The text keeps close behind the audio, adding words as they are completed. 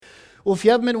Well, if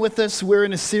you haven't been with us, we're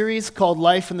in a series called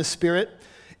Life in the Spirit.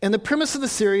 And the premise of the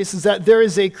series is that there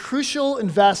is a crucial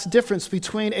and vast difference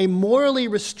between a morally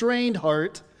restrained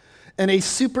heart and a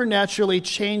supernaturally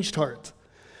changed heart.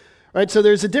 Right? So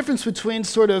there's a difference between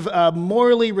sort of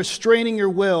morally restraining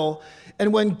your will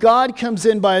and when God comes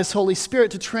in by his Holy Spirit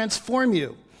to transform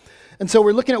you. And so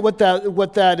we're looking at what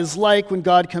that is like when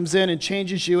God comes in and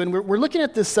changes you. And we're looking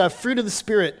at this fruit of the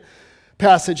Spirit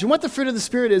passage. And what the fruit of the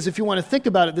Spirit is, if you want to think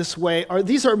about it this way,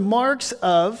 these are marks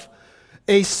of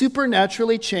a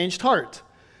supernaturally changed heart.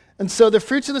 And so the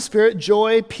fruits of the Spirit,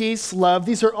 joy, peace, love,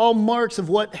 these are all marks of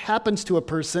what happens to a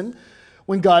person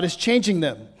when God is changing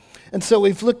them. And so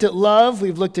we've looked at love,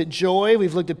 we've looked at joy,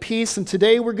 we've looked at peace, and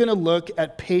today we're going to look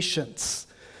at patience.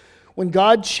 When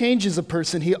God changes a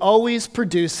person, he always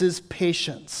produces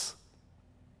patience.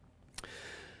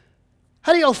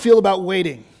 How do y'all feel about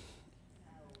waiting?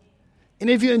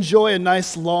 Any of you enjoy a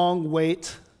nice long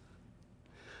wait?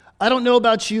 I don't know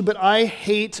about you, but I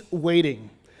hate waiting.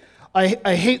 I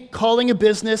hate calling a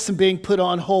business and being put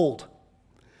on hold.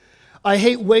 I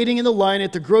hate waiting in the line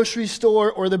at the grocery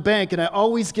store or the bank, and I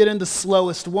always get in the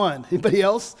slowest one. Anybody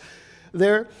else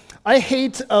there? I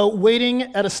hate waiting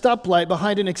at a stoplight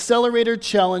behind an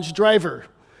accelerator-challenged driver,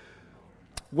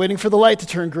 waiting for the light to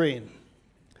turn green.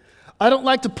 I don't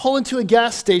like to pull into a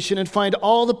gas station and find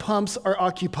all the pumps are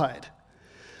occupied.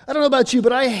 I don't know about you,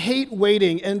 but I hate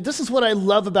waiting, and this is what I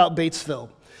love about Batesville.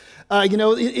 You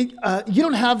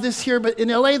don't have this here, but in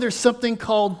LA there's something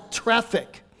called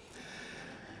traffic.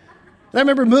 And I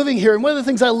remember moving here, and one of the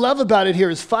things I love about it here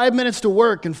is 5 minutes to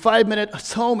work and 5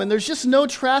 minutes home, and there's just no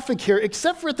traffic here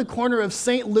except for at the corner of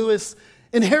St. Louis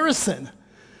and Harrison.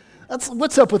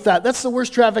 What's up with that? That's the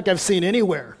worst traffic I've seen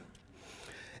anywhere.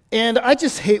 And I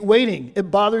just hate waiting.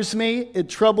 It bothers me, it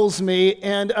troubles me,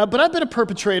 but I've been a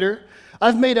perpetrator.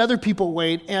 I've made other people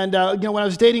wait, and when I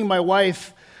was dating my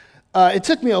wife, it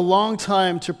took me a long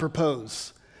time to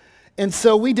propose. And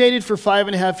so we dated for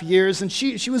 5.5 years, and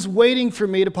she was waiting for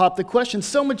me to pop the question,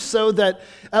 so much so that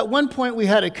at one point we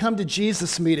had a come to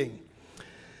Jesus meeting.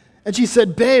 And she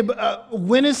said, "Babe,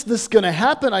 when is this going to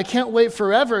happen? I can't wait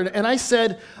forever." And I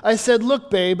said,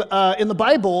 "Look, babe, in the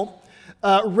Bible,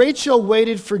 Rachel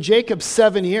waited for Jacob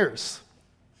 7 years,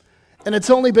 and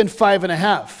it's only been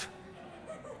 5.5.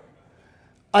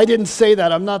 I didn't say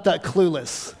that. I'm not that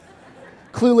clueless.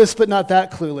 Clueless, but not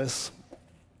that clueless.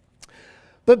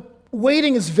 But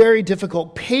waiting is very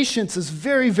difficult. Patience is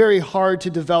very, very hard to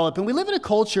develop. And we live in a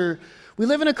culture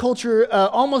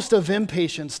almost of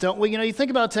impatience, don't we? You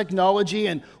think about technology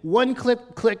and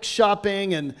one-click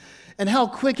shopping and how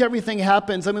quick everything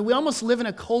happens. I mean, we almost live in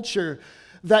a culture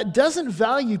that doesn't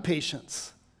value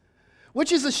patience,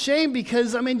 which is a shame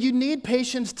because, you need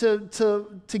patience to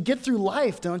get through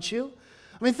life, don't you?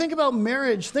 Think about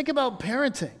marriage. Think about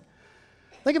parenting.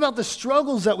 Think about the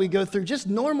struggles that we go through, just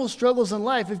normal struggles in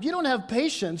life. If you don't have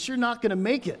patience, you're not going to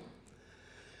make it.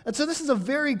 And so this is a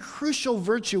very crucial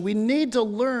virtue. We need to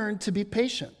learn to be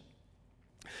patient.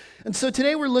 And so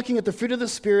today we're looking at the fruit of the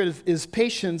Spirit is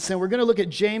patience, and we're going to look at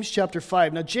James chapter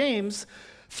 5. Now, James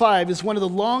 5 is one of the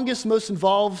longest, most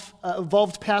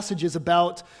involved passages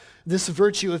about this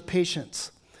virtue of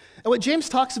patience. And what James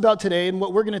talks about today and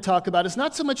what we're going to talk about is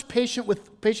not so much patience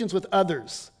with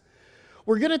others.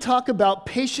 We're going to talk about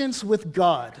patience with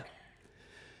God.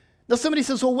 Now somebody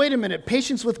says, well, wait a minute,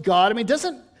 patience with God?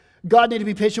 Doesn't God need to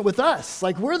be patient with us?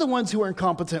 Like, we're the ones who are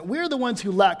incompetent. We're the ones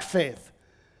who lack faith.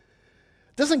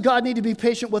 Doesn't God need to be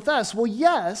patient with us? Well,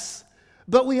 yes,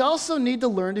 but we also need to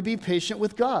learn to be patient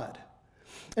with God.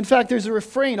 In fact, there's a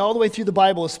refrain all the way through the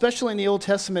Bible, especially in the Old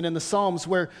Testament and the Psalms,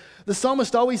 where the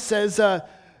psalmist always says,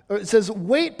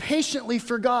 wait patiently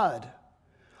for God.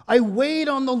 I wait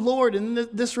on the Lord. And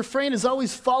this refrain is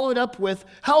always followed up with,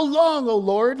 how long, O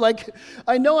Lord? Like,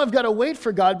 I know I've got to wait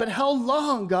for God, but how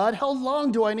long, God? How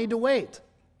long do I need to wait?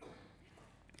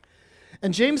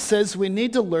 And James says we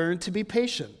need to learn to be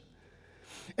patient.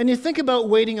 And you think about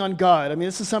waiting on God.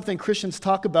 This is something Christians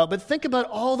talk about, but think about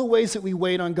all the ways that we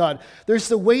wait on God. There's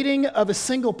the waiting of a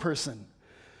single person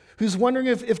who's wondering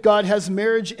if God has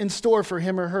marriage in store for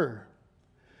him or her.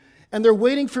 And they're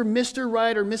waiting for Mr.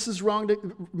 Right or Mrs. Wrong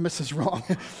Mrs. Wrong.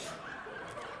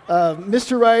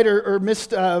 Mr. Right or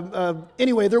Mr.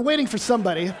 Anyway, they're waiting for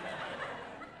somebody.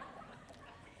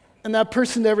 And that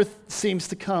person never seems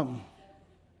to come.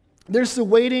 There's the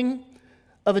waiting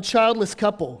of a childless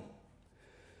couple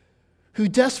who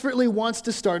desperately wants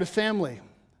to start a family.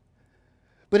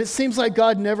 But it seems like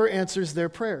God never answers their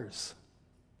prayers.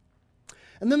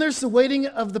 And then there's the waiting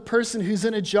of the person who's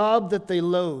in a job that they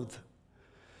loathe.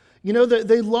 You know,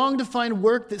 they long to find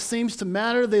work that seems to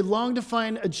matter. They long to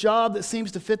find a job that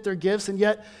seems to fit their gifts, and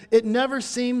yet it never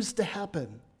seems to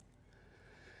happen.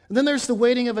 And then there's the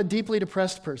waiting of a deeply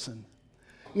depressed person,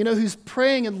 you know, who's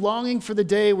praying and longing for the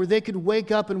day where they could wake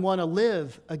up and want to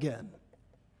live again.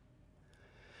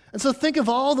 And so think of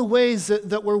all the ways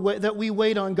that we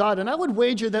wait on God. And I would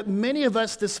wager that many of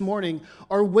us this morning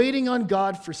are waiting on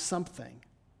God for something.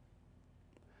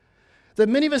 That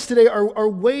many of us today are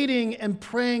waiting and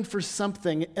praying for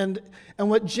something. And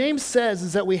what James says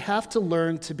is that we have to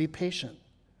learn to be patient.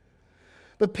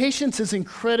 But patience is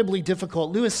incredibly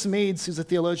difficult. Lewis Smedes, who's a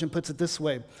theologian, puts it this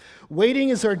way: waiting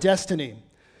is our destiny.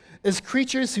 As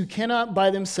creatures who cannot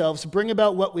by themselves bring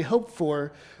about what we hope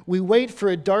for, we wait in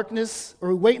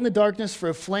the darkness for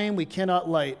a flame we cannot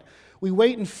light. We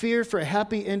wait in fear for a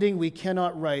happy ending we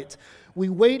cannot write. We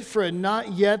wait for a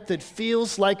not yet that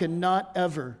feels like a not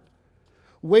ever.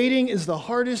 Waiting is the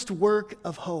hardest work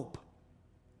of hope.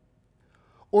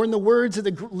 Or in the words of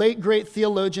the late great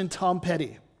theologian Tom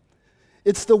Petty,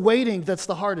 it's the waiting that's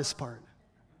the hardest part.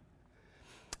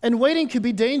 And waiting can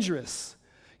be dangerous.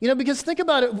 You know, because think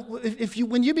about it,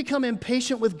 when you become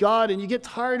impatient with God and you get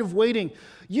tired of waiting,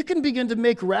 you can begin to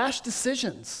make rash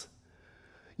decisions.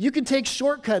 You can take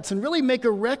shortcuts and really make a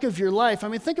wreck of your life. I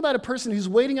mean, think about a person who's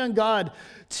waiting on God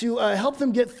to help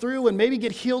them get through and maybe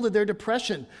get healed of their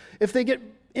depression. If they get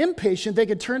impatient, they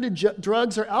could turn to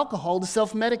drugs or alcohol to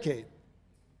self-medicate.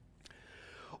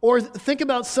 Or think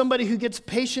about somebody who gets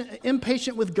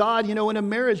impatient with God, you know, in a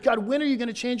marriage. God, when are you going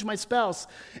to change my spouse?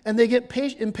 And they get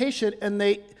impatient and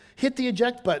they hit the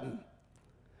eject button.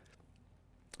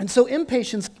 And so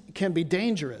impatience can be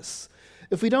dangerous.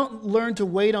 If we don't learn to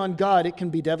wait on God, it can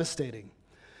be devastating.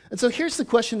 And so here's the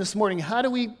question this morning: how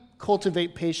do we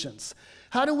cultivate patience?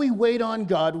 How do we wait on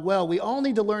God well? We all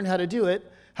need to learn how to do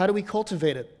it. How do we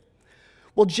cultivate it?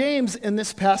 Well, James, in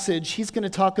this passage, he's going to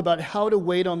talk about how to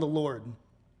wait on the Lord.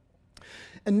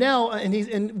 And now,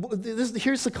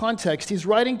 here's the context. He's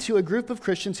writing to a group of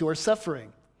Christians who are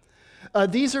suffering.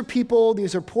 These are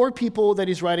poor people that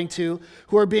he's writing to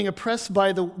who are being oppressed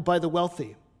by the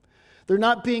wealthy. They're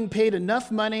not being paid enough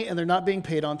money, and they're not being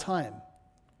paid on time.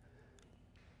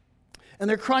 And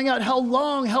they're crying out, how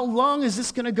long is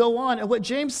this going to go on? And what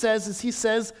James says is, he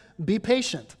says, be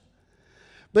patient.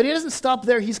 But he doesn't stop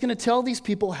there. He's going to tell these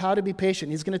people how to be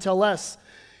patient. He's going to tell us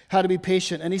how to be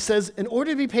patient. And he says, in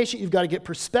order to be patient, you've got to get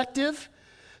perspective.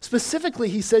 Specifically,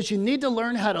 he says you need to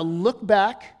learn how to look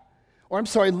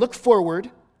forward.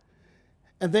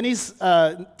 And then he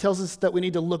tells us that we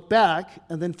need to look back.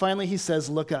 And then finally, he says,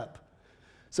 look up.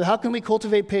 So how can we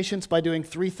cultivate patience? By doing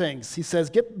three things. He says,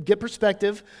 get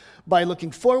perspective by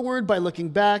looking forward, by looking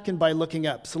back, and by looking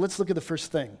up. So let's look at the first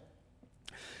thing.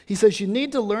 He says you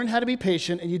need to learn how to be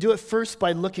patient, and you do it first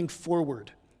by looking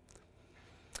forward.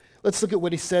 Let's look at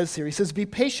what he says here. He says, be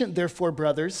patient, therefore,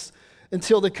 brothers,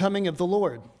 until the coming of the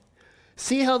Lord.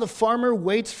 See how the farmer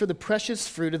waits for the precious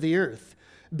fruit of the earth,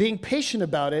 being patient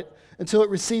about it until it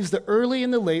receives the early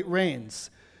and the late rains.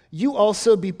 You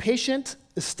also be patient,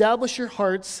 establish your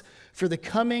hearts, for the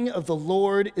coming of the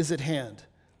Lord is at hand.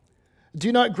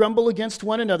 Do not grumble against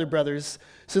one another, brothers,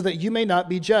 so that you may not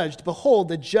be judged. Behold,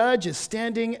 the judge is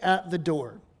standing at the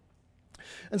door.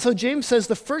 And so James says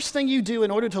the first thing you do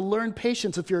in order to learn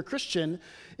patience, if you're a Christian,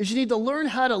 is you need to learn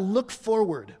how to look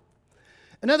forward.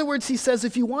 In other words, he says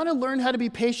if you want to learn how to be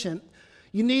patient,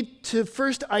 you need to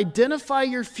first identify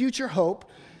your future hope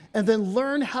and then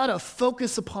learn how to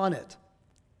focus upon it.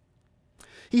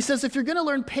 He says if you're going to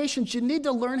learn patience, you need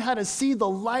to learn how to see the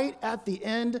light at the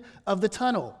end of the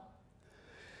tunnel.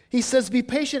 He says be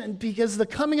patient because the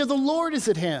coming of the Lord is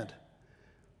at hand.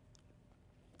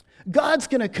 God's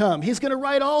going to come. He's going to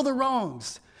right all the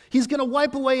wrongs. He's going to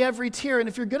wipe away every tear. And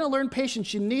if you're going to learn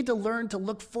patience, you need to learn to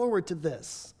look forward to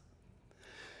this.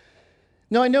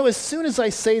 Now, I know as soon as I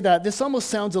say that, this almost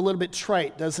sounds a little bit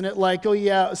trite, doesn't it? Like, oh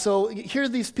yeah, so here are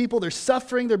these people, they're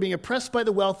suffering, they're being oppressed by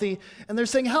the wealthy, and they're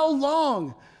saying, how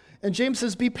long? And James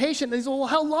says, be patient. And he says, well,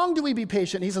 how long do we be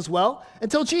patient? And he says, well,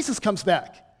 until Jesus comes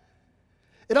back.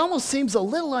 It almost seems a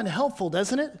little unhelpful,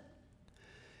 doesn't it?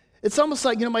 It's almost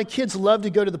like, my kids love to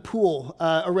go to the pool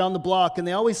around the block, and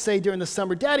they always say during the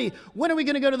summer, Daddy, when are we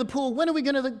going to go to the pool? When are we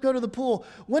going to go to the pool?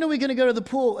 When are we going to go to the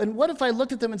pool? And what if I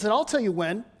looked at them and said, I'll tell you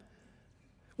when.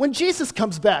 When Jesus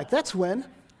comes back, that's when.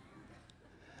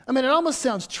 I mean, it almost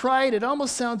sounds trite. It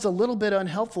almost sounds a little bit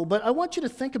unhelpful, but I want you to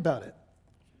think about it.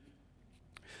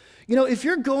 If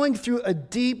you're going through a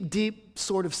deep, deep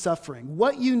sort of suffering,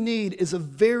 what you need is a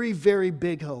very, very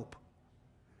big hope.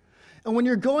 And when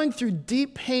you're going through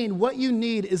deep pain, what you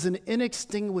need is an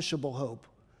inextinguishable hope.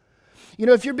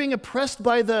 If you're being oppressed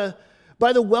by the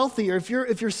by the wealthy, or if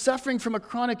you're suffering from a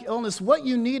chronic illness, what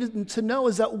you need to know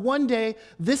is that one day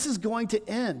this is going to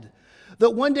end.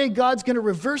 That one day God's going to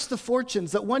reverse the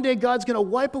fortunes, that one day God's going to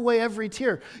wipe away every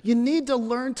tear. You need to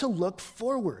learn to look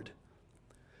forward.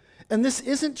 And this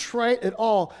isn't trite at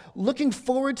all. Looking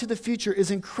forward to the future is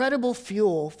incredible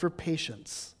fuel for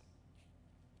patience.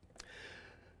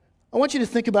 I want you to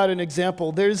think about an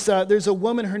example. There's a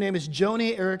woman, her name is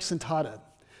Joni Eareckson Tada.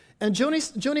 And Joni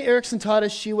Eareckson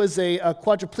Tada, she was a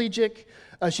quadriplegic.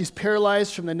 She's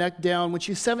paralyzed from the neck down. When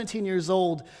she was 17 years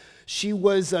old, she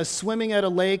was swimming at a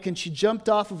lake, and she jumped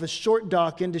off of a short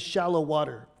dock into shallow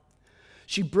water.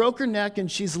 She broke her neck,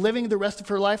 and she's living the rest of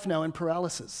her life now in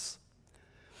paralysis.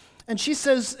 And she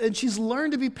says, and she's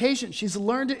learned to be patient. She's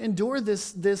learned to endure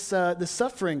this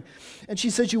suffering. And she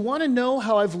says, you want to know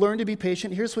how I've learned to be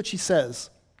patient? Here's what she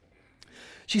says.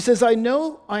 She says, I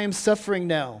know I am suffering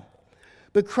now,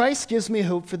 but Christ gives me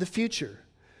hope for the future.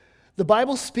 The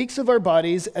Bible speaks of our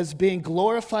bodies as being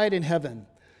glorified in heaven.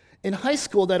 In high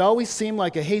school, that always seemed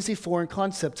like a hazy foreign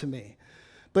concept to me.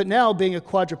 But now, being a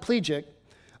quadriplegic,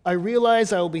 I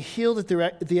realize I will be healed at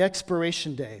the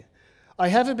expiration day. I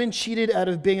haven't been cheated out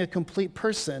of being a complete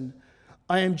person.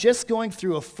 I am just going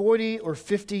through a 40 or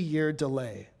 50-year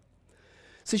delay.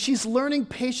 So she's learning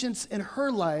patience in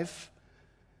her life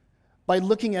by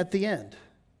looking at the end.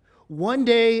 One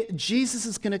day, Jesus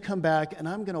is going to come back, and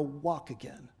I'm going to walk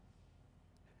again.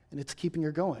 And it's keeping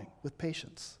her going with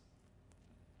patience.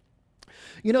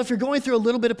 You know, if you're going through a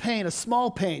little bit of pain, a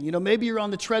small pain, maybe you're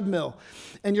on the treadmill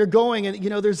and you're going,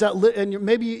 and there's that, and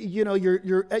maybe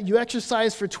you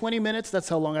exercise for 20 minutes. That's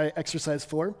how long I exercise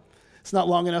for. It's not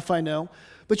long enough, I know.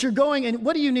 But you're going, and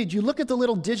what do you need? You look at the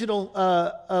little digital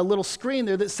little screen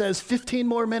there that says 15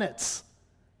 more minutes.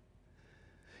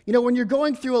 When you're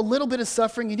going through a little bit of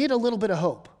suffering, you need a little bit of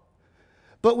hope.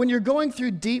 But when you're going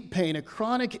through deep pain, a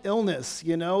chronic illness,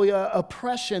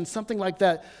 oppression, something like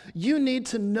that, you need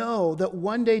to know that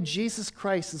one day Jesus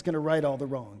Christ is going to right all the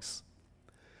wrongs.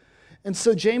 And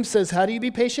so James says, how do you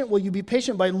be patient? Well, you be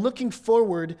patient by looking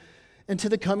forward into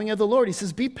the coming of the Lord. He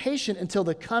says, be patient until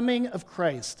the coming of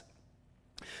Christ.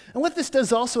 And what this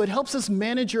does also, it helps us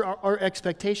manage our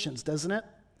expectations, doesn't it?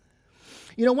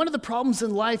 One of the problems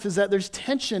in life is that there's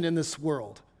tension in this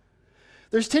world.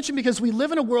 There's tension because we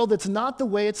live in a world that's not the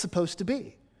way it's supposed to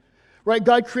be, right?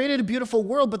 God created a beautiful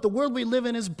world, but the world we live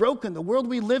in is broken. The world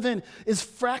we live in is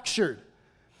fractured.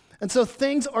 And so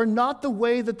things are not the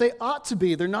way that they ought to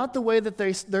be. They're not the way that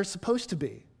they're supposed to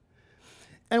be.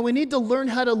 And we need to learn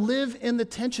how to live in the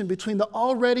tension between the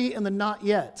already and the not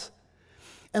yet.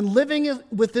 And living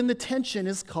within the tension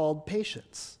is called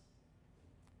patience.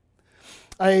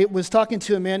 I was talking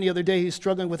to a man the other day who's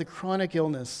struggling with a chronic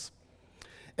illness.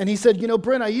 And he said,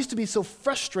 Brent, I used to be so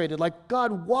frustrated. Like,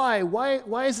 God, why?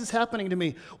 Why is this happening to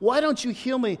me? Why don't you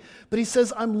heal me? But he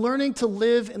says, I'm learning to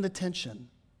live in the tension.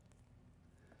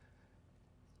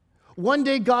 One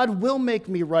day God will make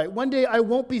me right. One day I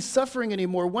won't be suffering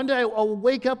anymore. One day I'll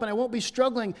wake up and I won't be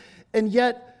struggling. And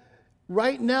yet,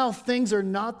 right now, things are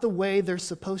not the way they're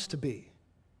supposed to be.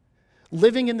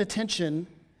 Living in the tension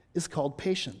is called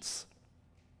patience.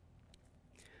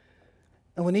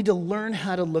 And we need to learn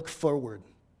how to look forward.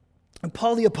 And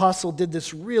Paul the Apostle did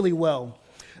this really well.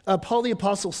 Paul the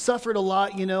Apostle suffered a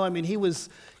lot,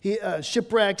 he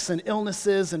shipwrecks and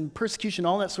illnesses and persecution,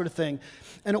 all that sort of thing.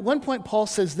 And at one point, Paul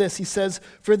says this, he says,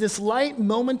 for this light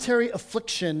momentary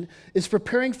affliction is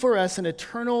preparing for us an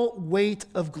eternal weight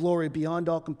of glory beyond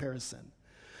all comparison.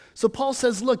 So Paul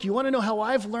says, look, you want to know how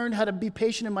I've learned how to be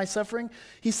patient in my suffering?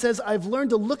 He says, I've learned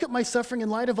to look at my suffering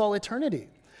in light of all eternity.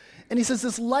 And he says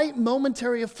this light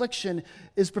momentary affliction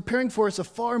is preparing for us a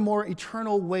far more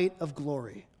eternal weight of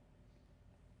glory.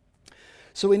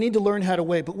 So we need to learn how to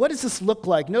wait. But what does this look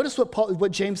like? Notice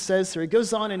what James says here. He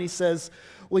goes on and he says,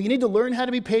 well, you need to learn how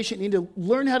to be patient. You need to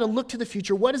learn how to look to the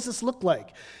future. What does this look like?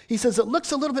 He says it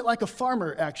looks a little bit like a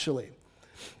farmer, actually.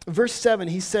 Verse 7,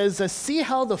 he says, see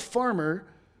how the farmer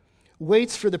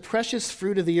waits for the precious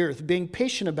fruit of the earth, being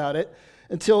patient about it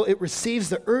until it receives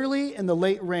the early and the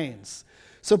late rains.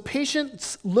 So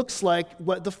patience looks like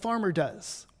what the farmer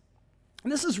does.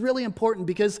 And this is really important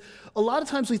because a lot of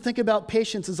times we think about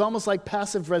patience as almost like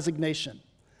passive resignation.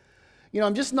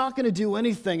 I'm just not going to do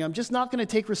anything. I'm just not going to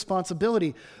take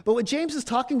responsibility. But what James is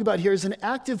talking about here is an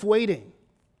active waiting.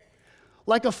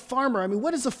 Like a farmer.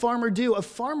 What does a farmer do? A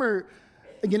farmer,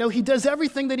 he does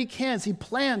everything that he can. He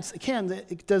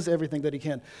does everything that he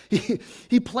can.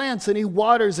 He plants and he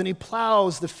waters and he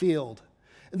plows the field.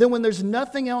 And then when there's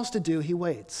nothing else to do, he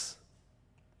waits.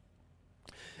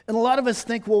 And a lot of us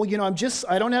think, well,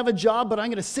 I don't have a job, but I'm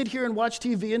going to sit here and watch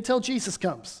TV until Jesus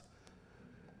comes.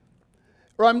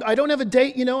 Or I don't have a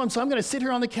date, and so I'm going to sit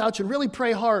here on the couch and really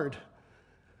pray hard.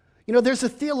 There's a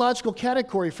theological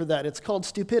category for that. It's called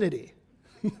stupidity.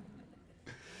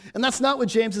 And that's not what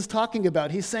James is talking about.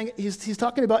 He's saying he's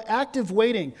talking about active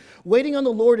waiting. Waiting on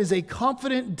the Lord is a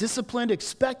confident, disciplined,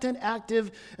 expectant,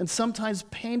 active, and sometimes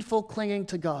painful clinging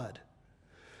to God.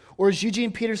 Or as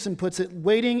Eugene Peterson puts it,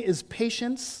 waiting is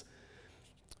patience.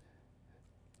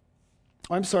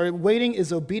 Waiting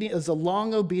is a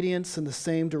long obedience in the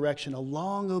same direction. A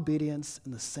long obedience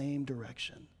in the same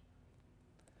direction.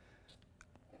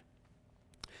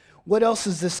 What else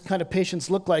does this kind of patience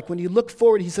look like? When you look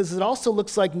forward, he says it also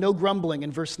looks like no grumbling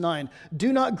in verse 9.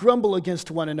 Do not grumble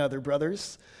against one another,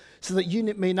 brothers, so that you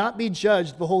may not be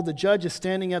judged. Behold, the judge is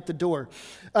standing at the door.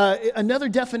 Another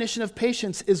definition of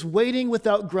patience is waiting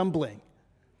without grumbling.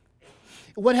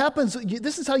 What happens,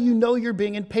 this is how you know you're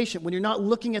being impatient when you're not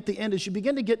looking at the end, as you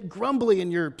begin to get grumbly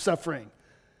in your suffering.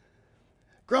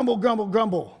 Grumble, grumble,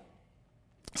 grumble.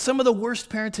 Some of the worst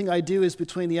parenting I do is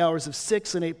between the hours of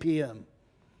 6 and 8 p.m.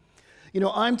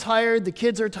 I'm tired, the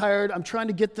kids are tired, I'm trying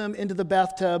to get them into the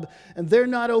bathtub, and they're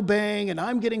not obeying, and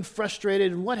I'm getting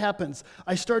frustrated, and what happens?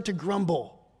 I start to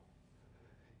grumble.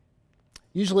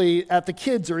 Usually at the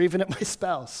kids or even at my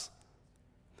spouse.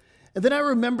 And then I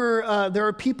remember there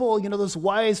are people, those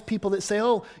wise people that say,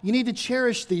 oh, you need to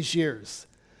cherish these years.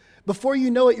 Before you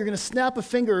know it, you're going to snap a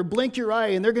finger or blink your eye,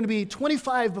 and they're going to be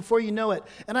 25 before you know it.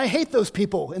 And I hate those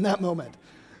people in that moment.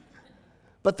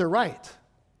 But they're right.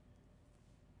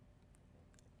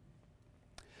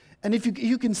 And if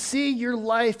you can see your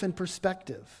life in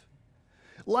perspective,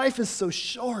 life is so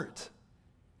short,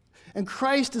 and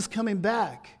Christ is coming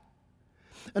back.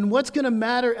 And what's going to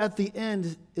matter at the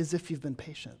end is if you've been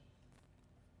patient.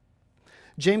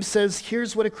 James says,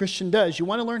 here's what a Christian does. You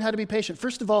want to learn how to be patient.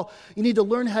 First of all, you need to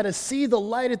learn how to see the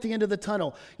light at the end of the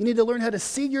tunnel. You need to learn how to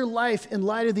see your life in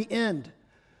light of the end.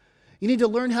 You need to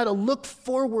learn how to look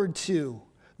forward to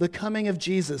the coming of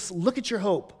Jesus. Look at your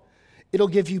hope. It'll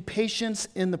give you patience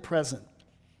in the present.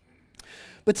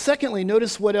 But secondly,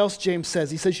 notice what else James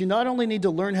says. He says you not only need to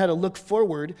learn how to look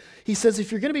forward, he says if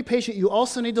you're going to be patient, you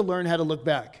also need to learn how to look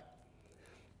back.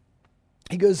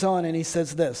 He goes on and he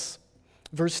says this,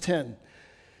 verse 10.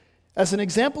 As an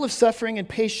example of suffering and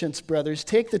patience, brothers,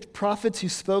 take the prophets who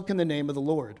spoke in the name of the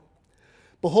Lord.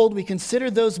 Behold, we consider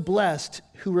those blessed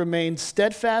who remain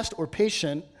steadfast or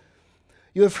patient.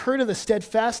 You have heard of the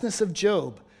steadfastness of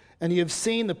Job, and you have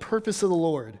seen the purpose of the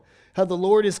Lord, how the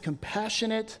Lord is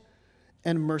compassionate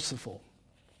and merciful.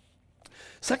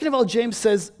 Second of all, James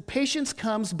says, patience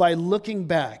comes by looking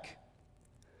back.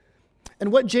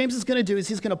 And what James is going to do is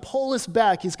he's going to pull us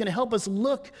back. He's going to help us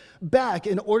look back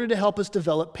in order to help us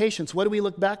develop patience. What do we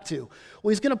look back to? Well,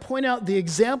 he's going to point out the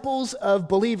examples of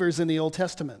believers in the Old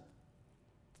Testament.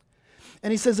 And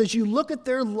he says, as you look at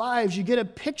their lives, you get a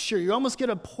picture, you almost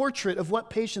get a portrait of what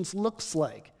patience looks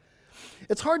like.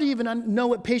 It's hard to even know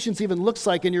what patience even looks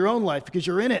like in your own life because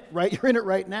you're in it, right? You're in it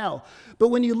right now. But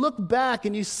when you look back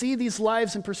and you see these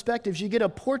lives and perspectives, you get a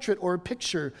portrait or a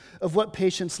picture of what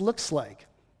patience looks like.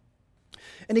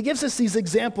 And he gives us these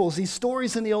examples, these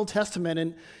stories in the Old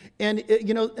Testament. And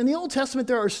in the Old Testament,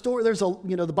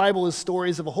 the Bible is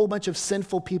stories of a whole bunch of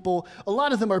sinful people. A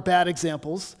lot of them are bad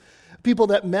examples, people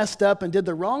that messed up and did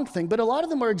the wrong thing. But a lot of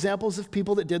them are examples of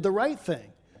people that did the right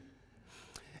thing.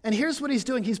 And here's what he's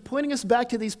doing. He's pointing us back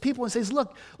to these people and says,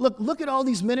 look at all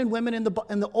these men and women in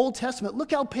the Old Testament.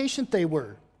 Look how patient they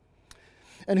were.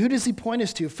 And who does he point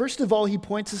us to? First of all, he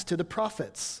points us to the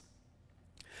prophets.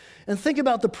 And think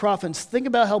about the prophets. Think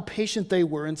about how patient they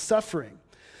were in suffering.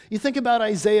 You think about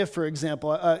Isaiah, for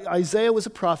example. Isaiah was a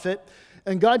prophet,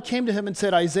 and God came to him and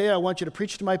said, Isaiah, I want you to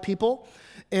preach to my people,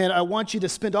 and I want you to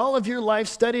spend all of your life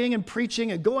studying and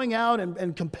preaching and going out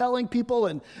and compelling people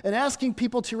and asking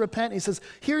people to repent. And he says,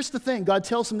 here's the thing. God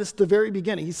tells him this at the very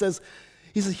beginning. He says,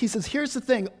 here's the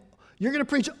thing. You're going to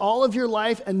preach all of your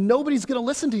life, and nobody's going to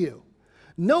listen to you.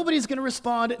 Nobody's going to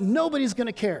respond. Nobody's going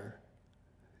to care.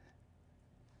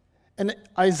 And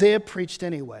Isaiah preached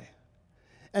anyway.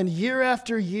 And year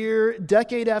after year,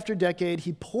 decade after decade,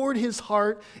 he poured his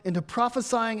heart into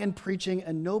prophesying and preaching,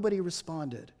 and nobody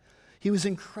responded. He was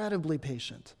incredibly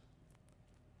patient.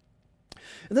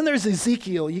 And then there's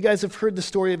Ezekiel. You guys have heard the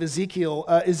story of Ezekiel.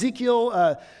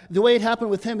 The way it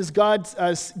happened with him is God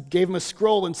gave him a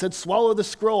scroll and said, swallow the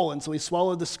scroll. And so he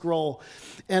swallowed the scroll.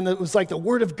 And it was like the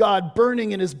word of God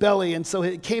burning in his belly. And so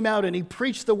it came out and he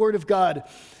preached the word of God.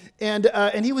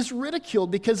 And he was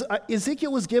ridiculed because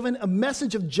Ezekiel was given a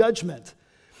message of judgment.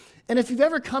 And if you've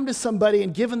ever come to somebody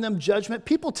and given them judgment,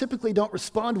 people typically don't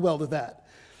respond well to that.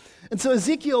 And so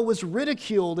Ezekiel was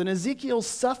ridiculed, and Ezekiel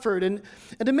suffered. And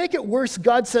to make it worse,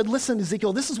 God said, listen,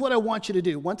 Ezekiel, this is what I want you to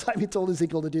do. One time he told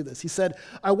Ezekiel to do this. He said,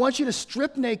 I want you to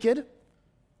strip naked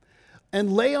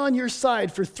and lay on your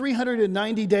side for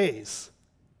 390 days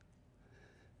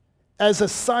as a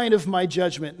sign of my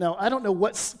judgment. Now, I don't know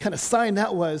what kind of sign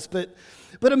that was, but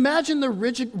imagine the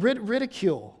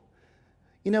ridicule.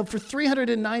 For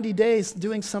 390 days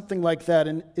doing something like that,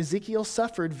 and Ezekiel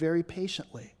suffered very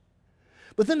patiently.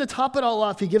 But then to top it all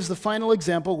off, he gives the final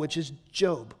example, which is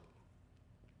Job.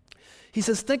 He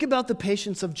says, think about the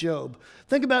patience of Job.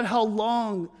 Think about how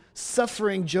long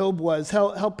suffering Job was,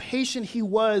 how patient he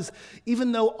was,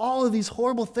 even though all of these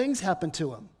horrible things happened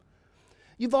to him.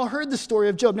 You've all heard the story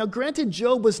of Job. Now, granted,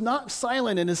 Job was not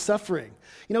silent in his suffering.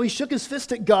 He shook his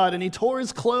fist at God, and he tore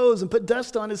his clothes and put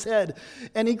dust on his head,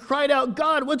 and he cried out,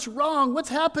 God, what's wrong? What's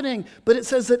happening? But it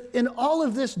says that in all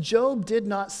of this, Job did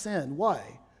not sin.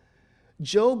 Why?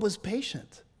 Job was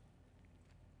patient.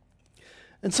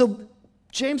 And so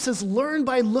James says, learn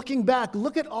by looking back.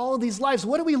 Look at all of these lives.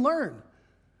 What do we learn?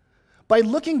 By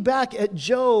looking back at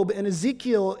Job and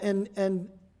Ezekiel and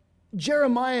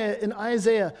Jeremiah and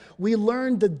Isaiah, we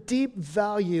learn the deep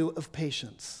value of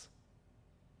patience.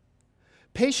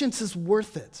 Patience is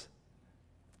worth it.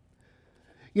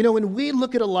 When we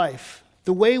look at a life,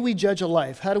 the way we judge a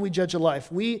life, how do we judge a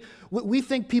life? We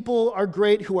think people are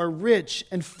great who are rich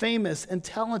and famous and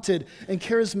talented and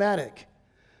charismatic.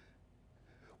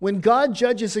 When God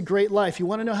judges a great life, you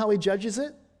want to know how he judges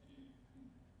it?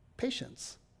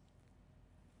 Patience.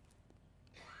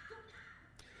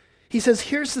 He says,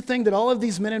 here's the thing that all of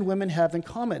these men and women have in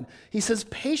common. He says,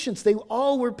 patience. They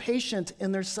all were patient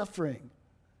in their suffering.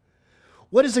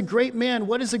 What is a great man?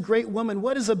 What is a great woman?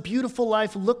 What does a beautiful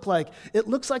life look like? It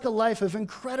looks like a life of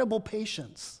incredible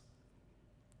patience.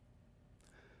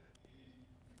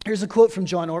 Here's a quote from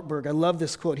John Ortberg. I love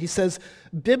this quote. He says,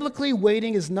 biblically,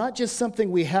 waiting is not just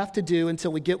something we have to do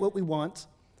until we get what we want.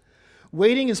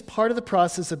 Waiting is part of the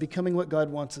process of becoming what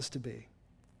God wants us to be.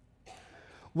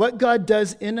 What God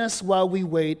does in us while we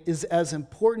wait is as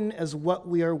important as what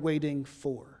we are waiting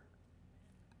for.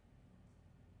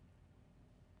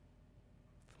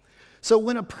 So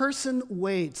when a person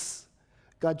waits,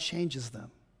 God changes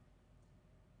them.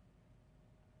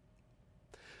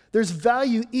 There's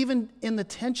value even in the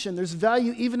tension. There's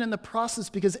value even in the process,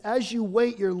 because as you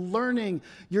wait, you're learning,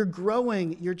 you're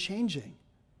growing, you're changing.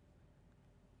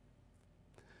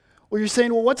 Or you're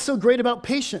saying, well, what's so great about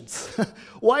patience?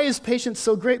 Why is patience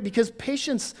so great? Because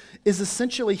patience is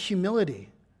essentially humility.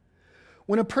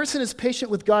 When a person is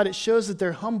patient with God, it shows that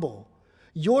they're humble.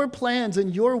 Your plans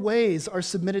and your ways are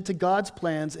submitted to God's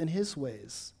plans and his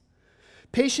ways.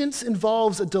 Patience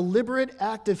involves a deliberate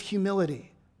act of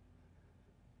humility.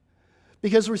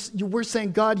 Because we're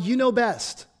saying, God, you know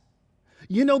best.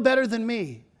 You know better than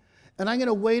me. And I'm going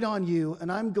to wait on you,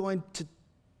 and I'm going to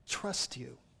trust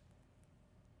you.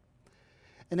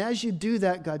 And as you do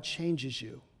that, God changes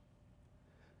you.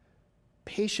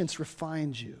 Patience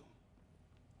refines you.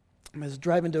 I was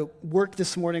driving to work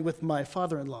this morning with my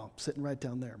father-in-law, sitting right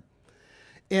down there.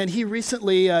 And he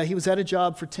recently, he was at a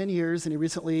job for 10 years, and he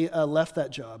recently left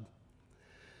that job.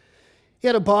 He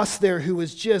had a boss there who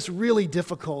was just really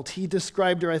difficult. He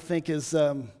described her, I think, as,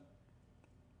 was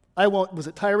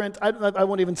it tyrant? I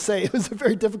won't even say. It was a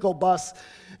very difficult boss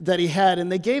that he had.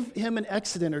 And they gave him an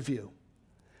exit interview.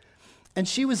 And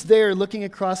she was there looking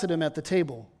across at him at the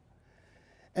table.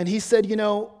 And he said,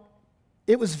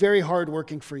 it was very hard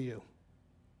working for you.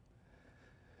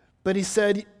 But he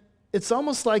said, it's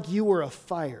almost like you were a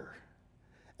fire,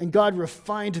 and God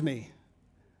refined me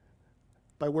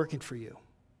by working for you.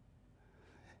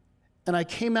 And I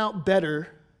came out better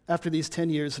after these 10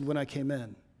 years than when I came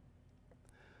in.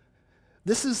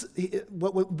 This is,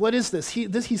 what is this?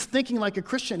 He's thinking like a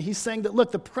Christian. He's saying that,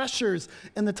 look, the pressures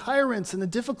and the tyrants and the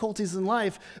difficulties in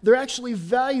life, they're actually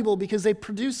valuable because they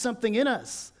produce something in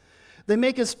us. They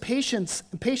make us patient,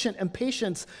 and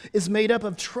patience is made up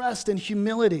of trust and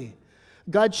humility.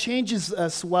 God changes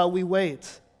us while we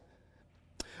wait.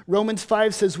 Romans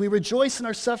 5 says, we rejoice in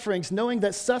our sufferings, knowing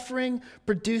that suffering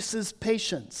produces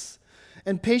patience.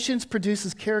 And patience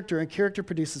produces character, and character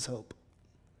produces hope.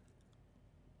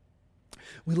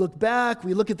 We look back,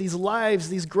 we look at these lives,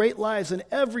 these great lives, and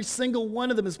every single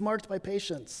one of them is marked by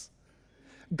patience.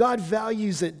 God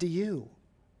values it. Do you?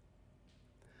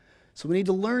 So we need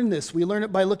to learn this. We learn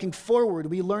it by looking forward.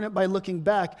 We learn it by looking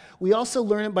back. We also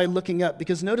learn it by looking up,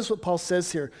 because notice what Paul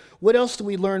says here. What else do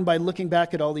we learn by looking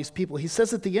back at all these people? He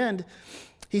says at the end,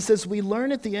 we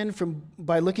learn at the end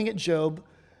by looking at Job,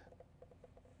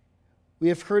 We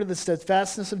have heard of the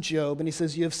steadfastness of Job, and he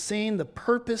says, you have seen the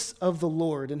purpose of the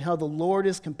Lord and how the Lord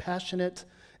is compassionate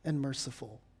and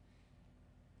merciful.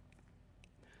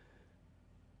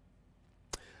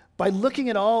 By looking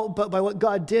at by what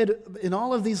God did in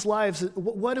all of these lives,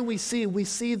 what do we see? We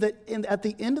see that at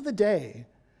the end of the day,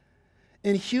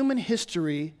 in human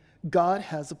history, God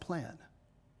has a plan.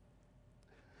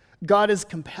 God is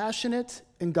compassionate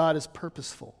and God is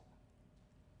purposeful.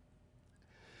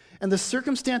 And the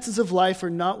circumstances of life are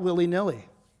not willy-nilly.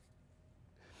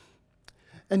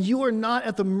 And you are not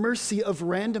at the mercy of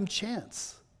random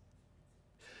chance.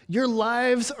 Your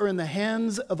lives are in the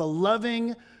hands of a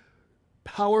loving,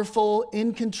 powerful,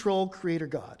 in-control Creator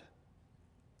God.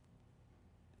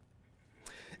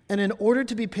 And in order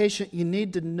to be patient, you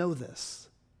need to know this.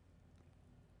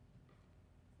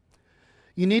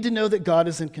 You need to know that God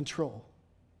is in control.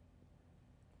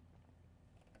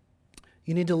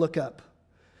 You need to look up.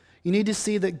 You need to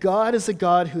see that God is a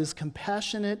God who is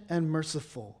compassionate and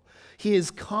merciful. He is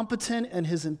competent and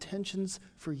his intentions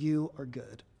for you are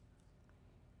good.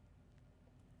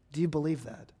 Do you believe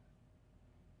that?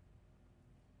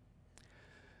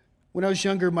 When I was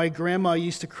younger, my grandma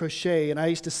used to crochet, and I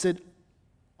used to sit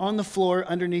on the floor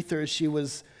underneath her as she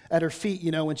was at her feet,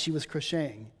 when she was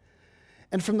crocheting.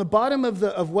 And from the bottom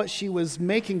of what she was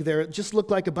making there, it just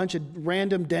looked like a bunch of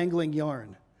random dangling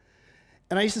yarn.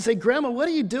 And I used to say, Grandma, what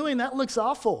are you doing? That looks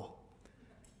awful.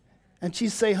 And she'd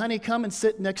say, honey, come and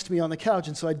sit next to me on the couch.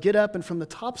 And so I'd get up, and from the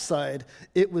top side,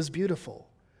 it was beautiful.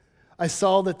 I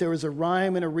saw that there was a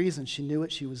rhyme and a reason. She knew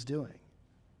what she was doing.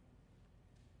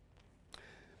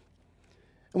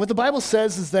 And what the Bible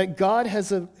says is that God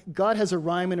has a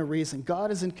rhyme and a reason.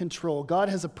 God is in control. God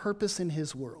has a purpose in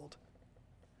his world.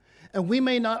 And we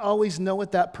may not always know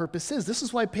what that purpose is. This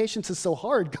is why patience is so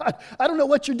hard. God, I don't know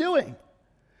what you're doing.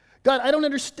 God, I don't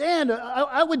understand.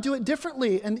 I would do it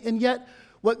differently. And yet,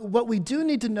 what we do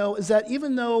need to know is that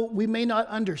even though we may not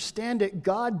understand it,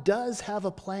 God does have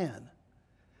a plan.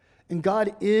 And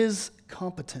God is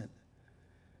competent.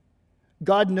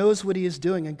 God knows what he is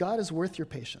doing, and God is worth your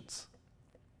patience.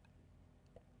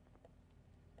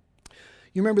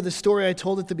 You remember the story I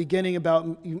told at the beginning about,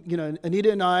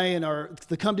 Anita and I and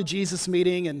the Come to Jesus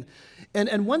meeting.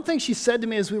 And one thing she said to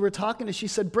me as we were talking is she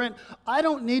said, Brent, I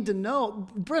don't need to know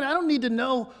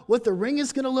what the ring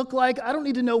is going to look like. I don't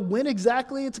need to know when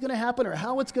exactly it's going to happen or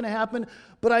how it's going to happen.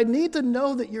 But I need to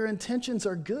know that your intentions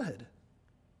are good.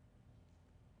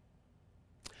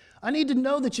 I need to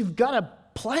know that you've got a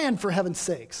plan, for heaven's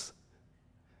sakes.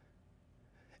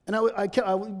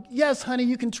 And yes, honey,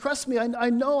 you can trust me. I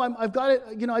know I've got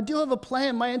it. I do have a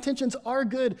plan. My intentions are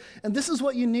good. And this is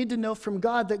what you need to know from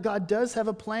God, that God does have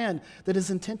a plan, that his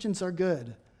intentions are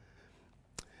good.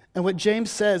 And what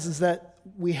James says is that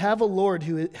we have a Lord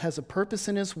who has a purpose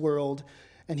in his world,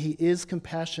 and he is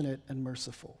compassionate and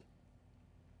merciful.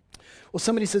 Well,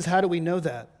 somebody says, how do we know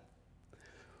that?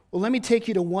 Well, let me take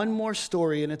you to one more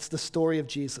story, and it's the story of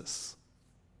Jesus.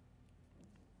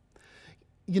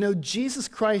 Jesus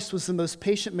Christ was the most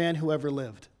patient man who ever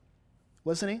lived,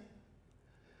 wasn't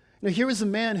he? Here was a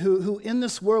man who in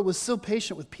this world was so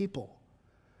patient with people.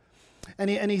 And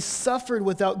he suffered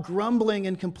without grumbling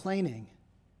and complaining.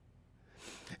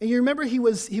 And you remember he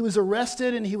was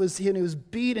arrested, and he was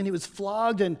beat, and he was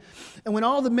flogged. And when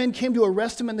all the men came to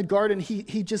arrest him in the garden,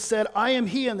 he just said, I am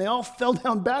he, and they all fell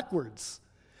down backwards.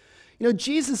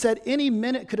 Jesus at any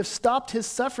minute could have stopped his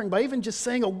suffering by even just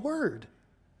saying a word.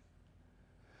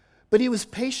 But he was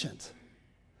patient.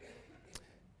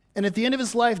 And at the end of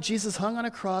his life, Jesus hung on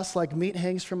a cross like meat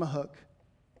hangs from a hook.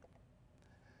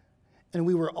 And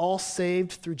we were all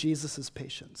saved through Jesus'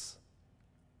 patience.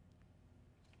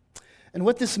 And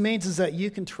what this means is that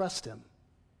you can trust him.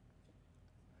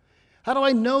 How do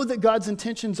I know that God's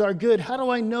intentions are good? How do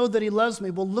I know that he loves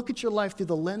me? Well, look at your life through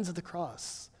the lens of the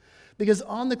cross. Because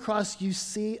on the cross, you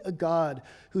see a God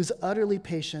who's utterly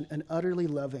patient and utterly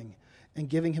loving, and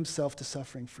giving himself to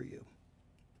suffering for you.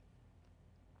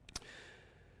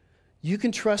 You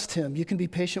can trust him. You can be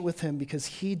patient with him because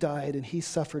he died and he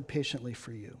suffered patiently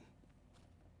for you.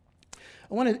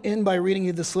 I want to end by reading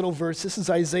you this little verse. This is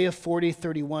Isaiah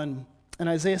 40:31. And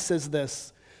Isaiah says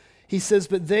this. He says,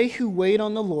 but they who wait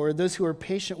on the Lord, those who are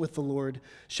patient with the Lord,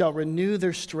 shall renew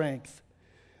their strength.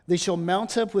 They shall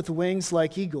mount up with wings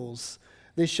like eagles.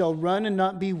 They shall run and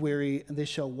not be weary, and they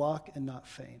shall walk and not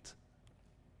faint.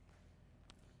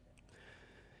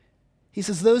 He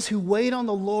says, those who wait on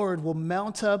the Lord will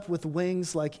mount up with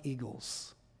wings like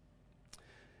eagles.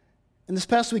 And this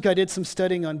past week, I did some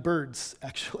studying on birds,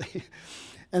 actually.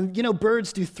 And,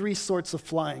 birds do three sorts of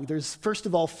flying. There's, first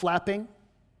of all, flapping.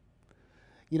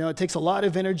 You know, it takes a lot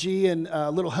of energy, and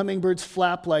little hummingbirds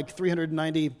flap like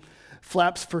 390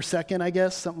 flaps per second, I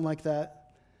guess, something like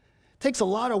that. It takes a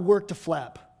lot of work to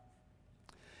flap.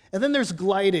 And then there's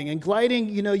gliding. And gliding,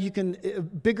 you know,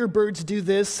 bigger birds do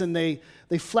this, and they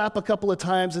flap a couple of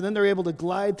times, and then they're able to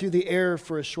glide through the air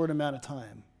for a short amount of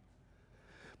time.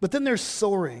 But then there's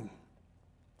soaring.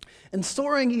 And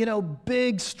soaring, you know,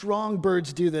 big, strong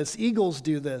birds do this. Eagles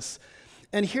do this.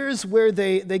 And here's where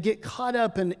they get caught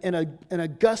up in a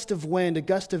gust of wind, a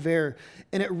gust of air,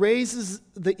 and it raises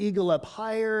the eagle up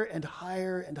higher and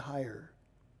higher and higher.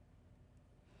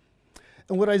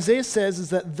 And what Isaiah says is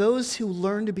that those who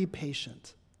learn to be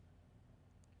patient,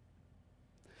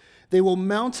 they will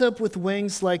mount up with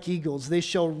wings like eagles. They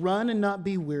shall run and not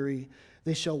be weary.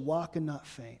 They shall walk and not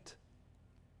faint.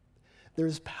 There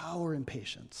is power in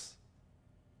patience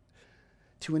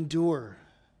to endure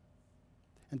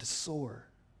and to soar.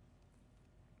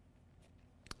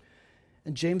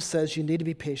 And James says you need to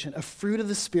be patient. A fruit of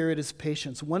the Spirit is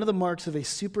patience. One of the marks of a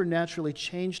supernaturally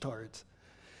changed heart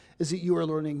is that you are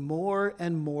learning more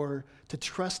and more to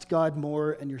trust God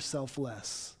more and yourself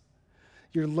less.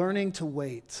 You're learning to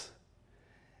wait.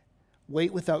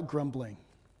 Wait without grumbling.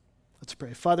 Let's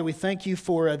pray. Father, we thank you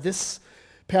for this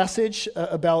passage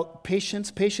about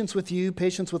patience with you,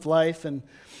 patience with life. And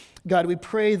God, we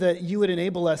pray that you would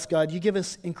enable us, God. You give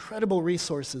us incredible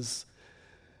resources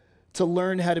to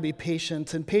learn how to be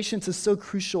patient. And patience is so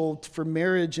crucial for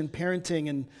marriage and parenting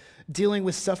and dealing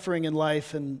with suffering in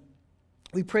life. And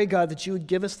we pray, God, that you would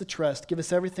give us the trust, give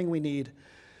us everything we need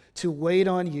to wait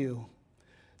on you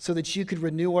so that you could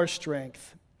renew our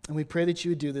strength. And we pray that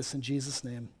you would do this in Jesus'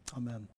 name. Amen.